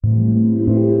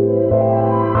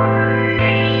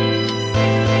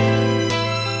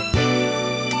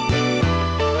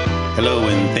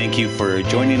for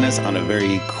joining us on a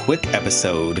very quick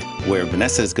episode where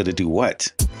Vanessa is going to do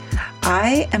what?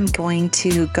 I am going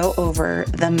to go over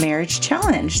the marriage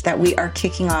challenge that we are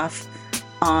kicking off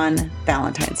on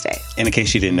Valentine's Day. And in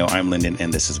case you didn't know, I'm Lyndon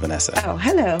and this is Vanessa. Oh,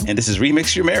 hello. And this is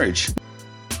Remix Your Marriage.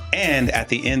 And at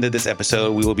the end of this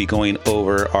episode, we will be going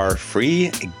over our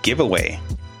free giveaway.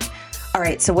 All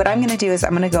right, so what I'm going to do is I'm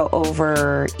going to go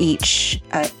over each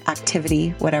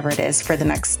activity, whatever it is, for the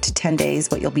next 10 days,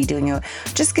 what you'll be doing.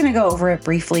 Just going to go over it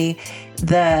briefly.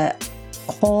 The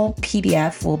whole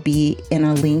PDF will be in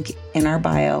a link in our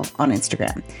bio on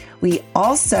Instagram. We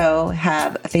also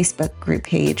have a Facebook group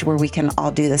page where we can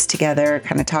all do this together,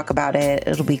 kind of talk about it.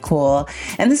 It'll be cool.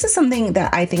 And this is something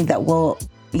that I think that we'll,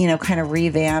 kind of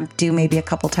revamp, do maybe a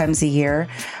couple times a year.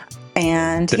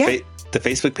 And The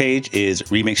Facebook page is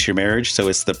Remix Your Marriage, so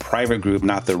it's the private group,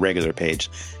 not the regular page.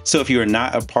 So if you are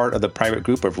not a part of the private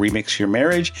group of Remix Your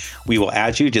Marriage, we will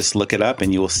add you. Just look it up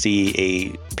and you will see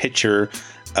a picture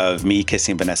of me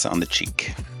kissing Vanessa on the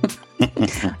cheek.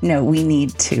 No, we need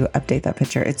to update that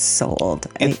picture. It's so old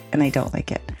and I don't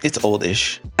like it. It's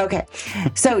oldish. Okay,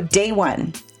 so day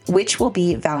one, which will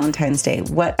be Valentine's Day.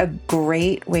 What a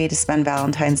great way to spend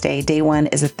Valentine's Day. Day one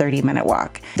is a 30-minute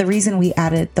walk. The reason we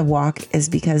added the walk is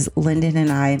because Lyndon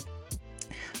and I,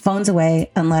 phones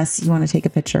away unless you want to take a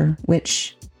picture,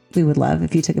 which we would love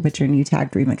if you took a picture and you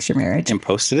tagged Remix Your Marriage. And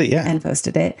posted it, yeah. And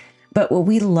posted it. But what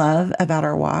we love about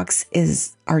our walks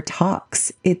is our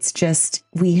talks. It's just,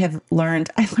 I learned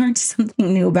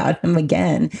something new about him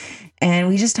again. And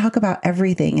we just talk about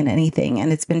everything and anything.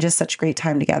 And it's been just such a great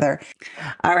time together.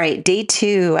 All right, day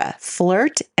two,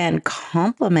 flirt and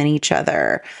compliment each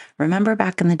other. Remember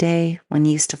back in the day when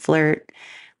you used to flirt,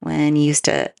 when you used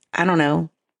to,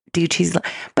 do cheese,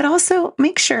 but also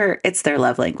make sure it's their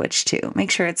love language too.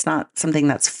 Make sure it's not something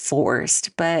that's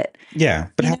forced, but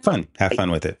have fun. Have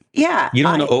fun with it. Yeah. You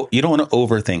don't want to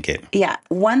overthink it. Yeah.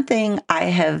 One thing I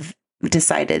have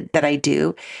decided that I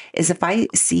do is if I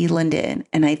see Lyndon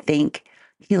and I think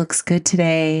he looks good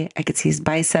today, I could see his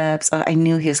biceps. Oh, I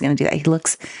knew he was going to do that. He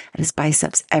looks at his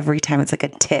biceps every time. It's like a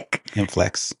tick. And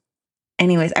flex.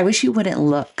 Anyways, I wish you wouldn't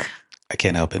look. I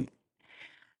can't help it.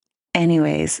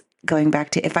 Anyways, going back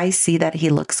to if I see that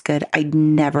he looks good, I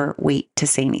never wait to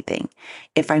say anything.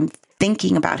 If I'm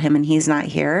thinking about him and he's not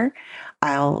here,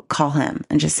 I'll call him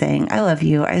and just saying, I love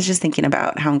you. I was just thinking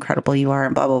about how incredible you are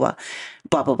and blah, blah, blah,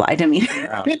 blah, blah, blah. I didn't mean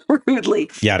it rudely.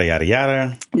 Yada, yada,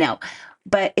 yada. No,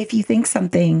 but if you think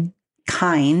something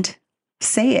kind,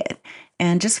 say it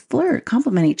and just flirt,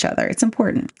 compliment each other. It's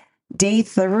important. Day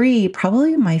three,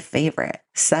 probably my favorite,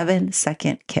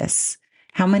 7-second kiss.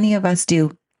 How many of us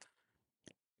do?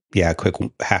 Yeah, a quick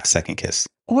half-second kiss.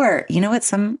 Or, you know what?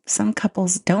 Some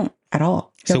couples don't at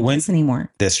all. Don't kiss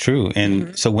anymore. That's true.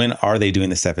 And so when are they doing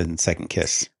the 7-second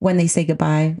kiss? When they say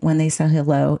goodbye, when they say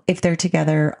hello. If they're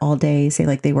together all day, say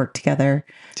like they work together.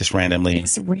 Just randomly.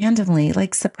 Just randomly,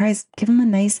 like surprise, give them a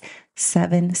nice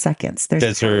 7 seconds.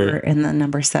 There's power in the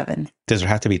number 7. Does there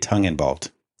have to be tongue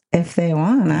involved? If they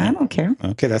want, I don't care.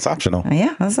 Okay, that's optional.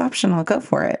 Yeah, that's optional. Go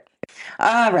for it.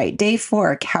 All right, day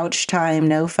 4, couch time,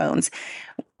 no phones.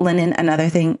 Lyndon, another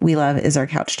thing we love is our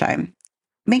couch time.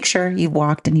 Make sure you've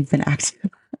walked and you've been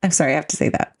active. I'm sorry, I have to say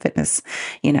that. Fitness,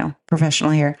 professional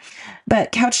here.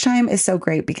 But couch time is so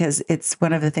great because it's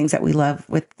one of the things that we love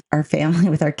with our family,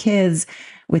 with our kids,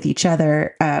 with each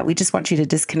other. We just want you to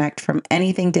disconnect from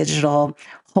anything digital,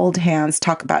 hold hands,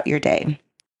 talk about your day.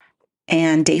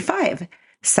 And day 5,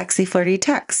 sexy flirty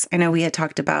texts. I know we had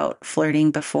talked about flirting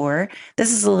before.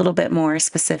 This is a little bit more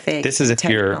specific. This is if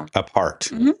you're apart.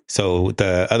 Mm-hmm. So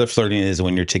the other flirting is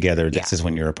when you're together. This is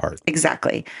when you're apart.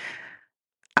 Exactly.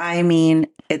 I mean,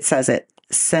 it says it.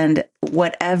 Send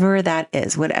whatever that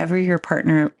is, whatever your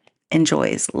partner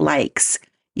enjoys, likes,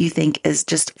 you think is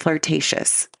just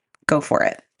flirtatious. Go for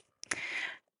it.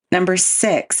 Number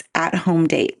 6, at-home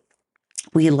date.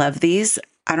 We love these.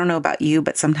 I don't know about you,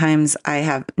 but sometimes I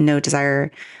have no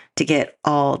desire to get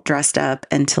all dressed up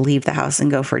and to leave the house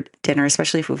and go for dinner,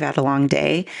 especially if we've had a long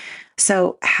day.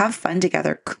 So have fun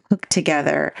together, cook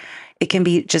together. It can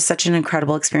be just such an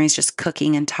incredible experience, just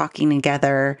cooking and talking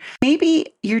together.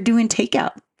 Maybe you're doing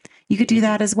takeout. You could do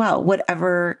that as well,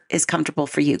 whatever is comfortable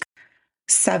for you.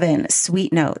 7,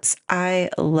 sweet notes. I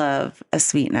love a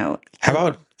sweet note. How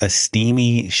about a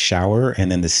steamy shower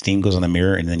and then the steam goes on the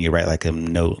mirror and then you write like a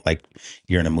note, like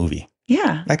you're in a movie?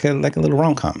 Yeah. Like a little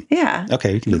rom-com. Yeah.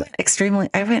 Okay, you can do that.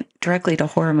 I went directly to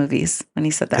horror movies when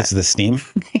he said that. That's the steam?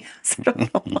 Yes, I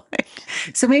don't know why.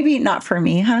 So maybe not for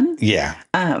me, hun. Yeah.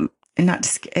 Not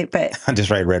just, but I just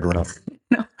write red rum.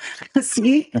 No,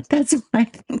 See, that's what I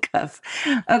think of.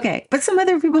 Okay. But some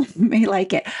other people may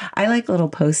like it. I like little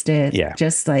post-its, Yeah.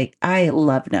 just like I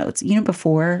love notes.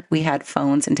 Before we had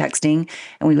phones and texting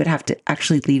and we would have to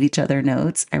actually leave each other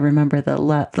notes. I remember the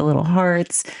little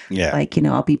hearts, Yeah. like,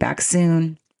 I'll be back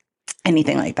soon.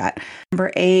 Anything like that.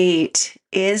 Number 8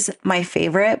 is my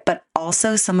favorite, but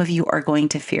also some of you are going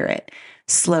to fear it.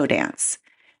 Slow dance.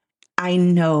 I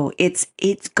know it's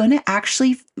going to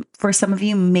actually, for some of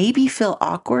you, maybe feel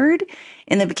awkward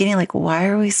in the beginning. Like, why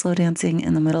are we slow dancing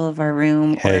in the middle of our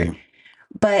room? Hey,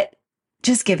 But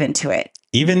just give into it.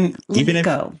 even Let even it if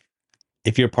go.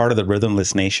 if you're part of the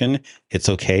Rhythmless Nation, it's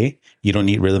okay. You don't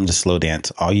need rhythm to slow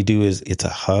dance. All you do is it's a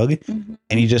hug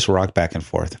and you just rock back and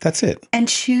forth. That's it. And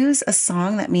choose a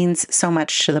song that means so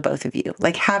much to the both of you.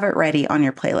 Like, have it ready on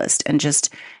your playlist and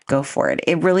just go for it.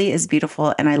 It really is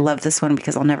beautiful. And I love this one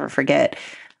because I'll never forget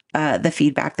the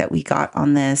feedback that we got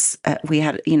on this. We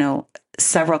had,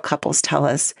 several couples tell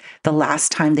us the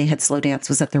last time they had slow dance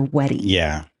was at their wedding.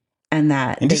 Yeah. And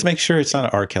just make sure it's not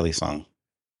an R. Kelly song.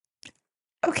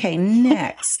 Okay,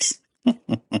 next.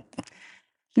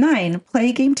 9, play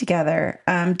a game together.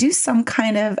 Do some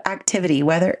kind of activity,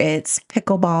 whether it's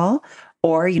pickleball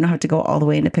or you don't have to go all the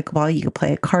way into pickleball. You could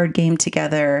play a card game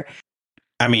together.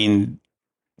 I mean,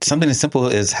 something as simple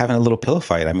as having a little pillow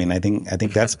fight. I mean, I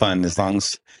think that's fun as long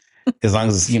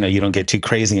as you don't get too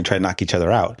crazy and try to knock each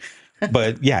other out.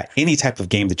 But yeah, any type of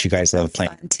game that you guys love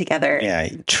playing together. Yeah,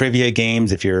 trivia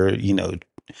games. If you're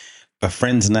a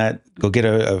friend's nut, go get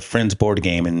a friend's board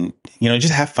game and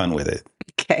just have fun with it.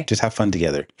 Okay, just have fun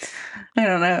together. I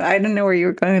don't know. I didn't know where you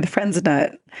were going with the friend's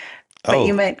nut. But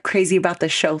you meant crazy about the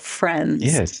show Friends.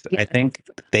 Yes, yeah. I think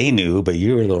they knew, but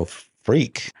you were a little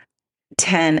freak.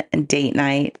 10, date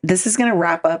night. This is going to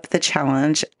wrap up the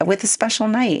challenge with a special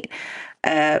night.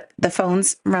 The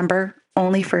phones, remember,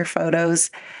 only for photos.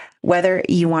 Whether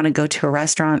you want to go to a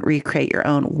restaurant, recreate your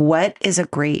own, what is a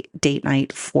great date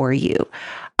night for you?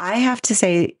 I have to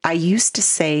say, I used to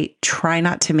say, try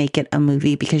not to make it a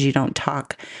movie because you don't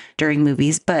talk during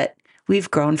movies, but we've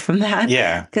grown from that.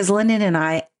 Yeah. Because Lyndon and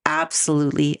I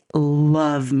absolutely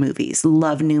love movies,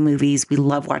 love new movies. We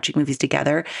love watching movies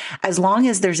together. As long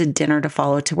as there's a dinner to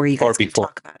follow to where you guys can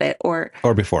talk about it. Or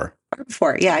before.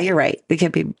 Yeah, you're right. It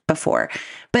could be before.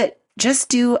 But just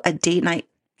do a date night.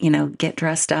 Get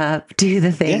dressed up, do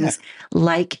the things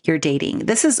like you're dating.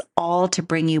 This is all to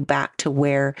bring you back to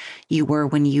where you were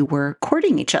when you were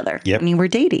courting each other, when you were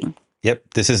dating.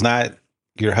 Yep. This is not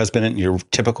your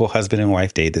typical husband and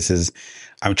wife date. This is,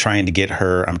 I'm trying to get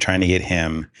her, I'm trying to get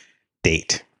him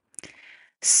date.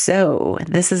 So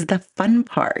this is the fun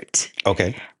part.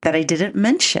 Okay. That I didn't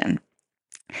mention.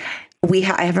 I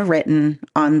have it written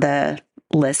on the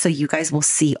list. So you guys will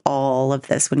see all of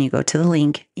this when you go to the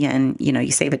link and,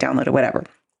 you save it, download it, whatever.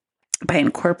 By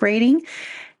incorporating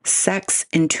sex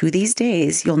into these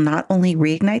days, you'll not only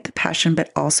reignite the passion,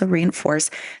 but also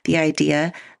reinforce the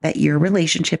idea that your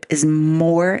relationship is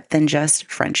more than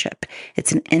just friendship.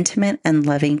 It's an intimate and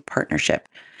loving partnership.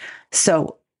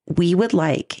 So we would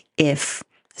like if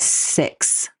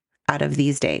 6 out of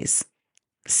these days,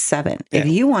 7, if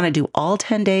you want to do all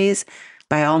 10 days,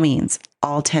 by all means,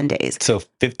 all 10 days. So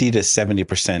 50 to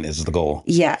 70% is the goal.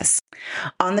 Yes.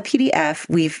 On the PDF,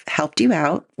 we've helped you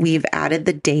out. We've added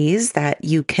the days that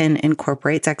you can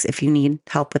incorporate sex if you need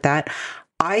help with that.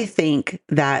 I think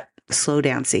that slow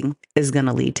dancing is going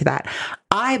to lead to that.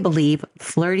 I believe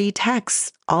flirty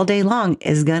texts all day long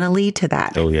is going to lead to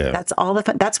that. Oh yeah. That's all the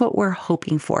fun. That's what we're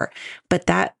hoping for. But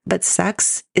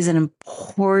sex is an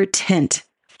important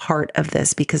part of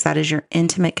this because that is your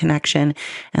intimate connection.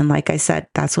 And like I said,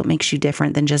 that's what makes you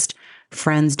different than just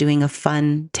friends doing a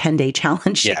fun 10-day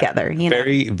challenge together.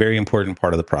 Very, very important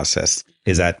part of the process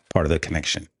is that part of the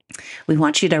connection. We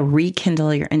want you to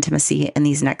rekindle your intimacy in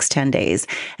these next 10 days.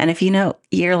 And if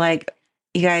you're like,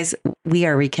 you guys, we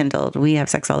are rekindled. We have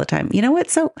sex all the time. You know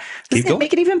what? So this is going to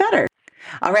make it even better.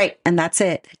 All right. And that's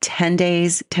it. 10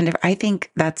 days, 10 different. I think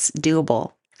that's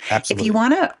doable. Absolutely. If you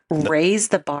want to raise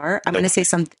the bar, I'm going to say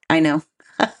something. I know.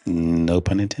 No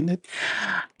pun intended.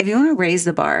 If you want to raise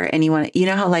the bar and you want to,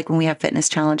 how like when we have fitness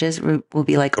challenges, we'll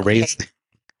be like,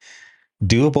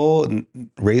 doable,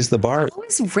 raise the bar.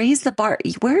 Always raise the bar.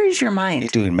 Where is your mind? You're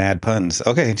doing mad puns.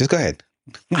 Okay, just go ahead.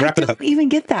 Wrap it up. I don't even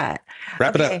get that.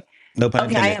 Wrap it up. No pun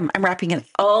intended. I am. I'm wrapping it.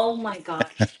 Oh my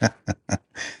gosh.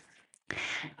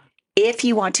 If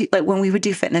you want to, like when we would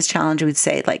do fitness challenge, we would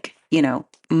say like,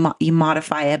 you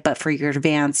modify it, but for your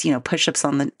advance, push-ups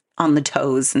on the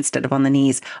toes instead of on the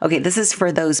knees. Okay, this is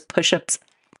for those push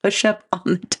up on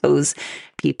the toes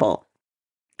people.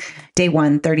 Day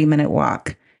 1, 30-minute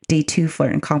walk. Day 2,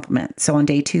 flirt and compliment. So on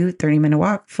day 2, 30-minute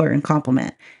walk, flirt and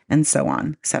compliment, and so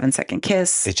on. 7-second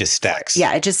kiss. It just stacks.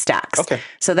 Yeah, it just stacks. Okay.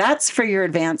 So that's for your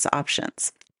advanced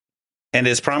options. And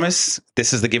as promised,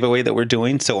 this is the giveaway that we're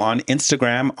doing. So on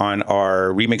Instagram, on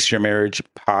our Remix Your Marriage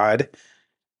pod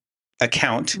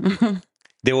account,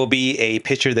 there will be a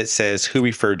picture that says who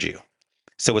referred you.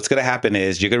 So what's going to happen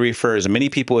is you're going to refer as many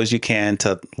people as you can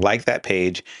to like that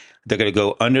page. They're going to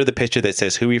go under the picture that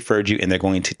says who referred you, and they're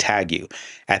going to tag you.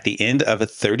 At the end of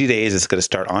 30 days, it's going to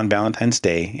start on Valentine's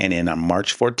Day and end on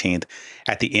March 14th.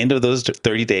 At the end of those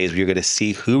 30 days, you're going to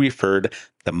see who referred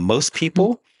the most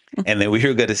people, and then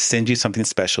we're going to send you something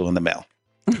special in the mail.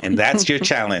 And that's your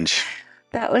challenge.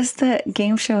 That was the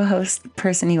game show host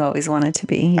person you always wanted to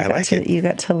be. You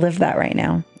got to live that right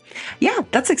now. Yeah,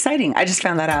 that's exciting. I just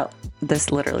found that out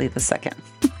literally the second.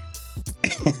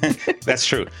 That's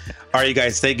true. All right, you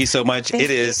guys, thank you so much. It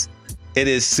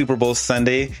is Super Bowl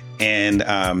Sunday, and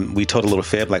we told a little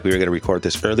fib like we were going to record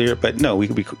this earlier, but no, we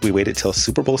waited till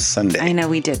Super Bowl Sunday. I know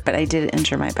we did, but I did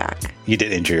injure my back. You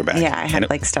did injure your back. Yeah, I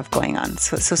had stuff going on.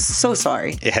 So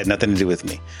sorry. It had nothing to do with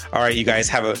me. All right, you guys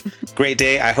have a great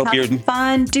day. I hope you're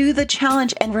fun. Do the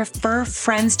challenge and refer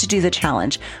friends to do the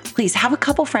challenge. Please have a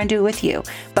couple friend do it with you,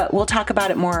 but we'll talk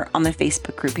about it more on the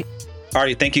Facebook group. All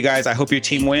right, thank you guys. I hope your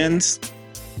team wins.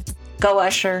 Go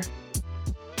Usher.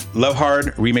 Love hard,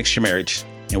 remix your marriage,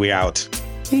 and we out.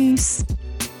 Peace.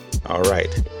 All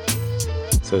right.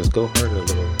 So it's go hard or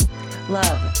little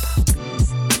love.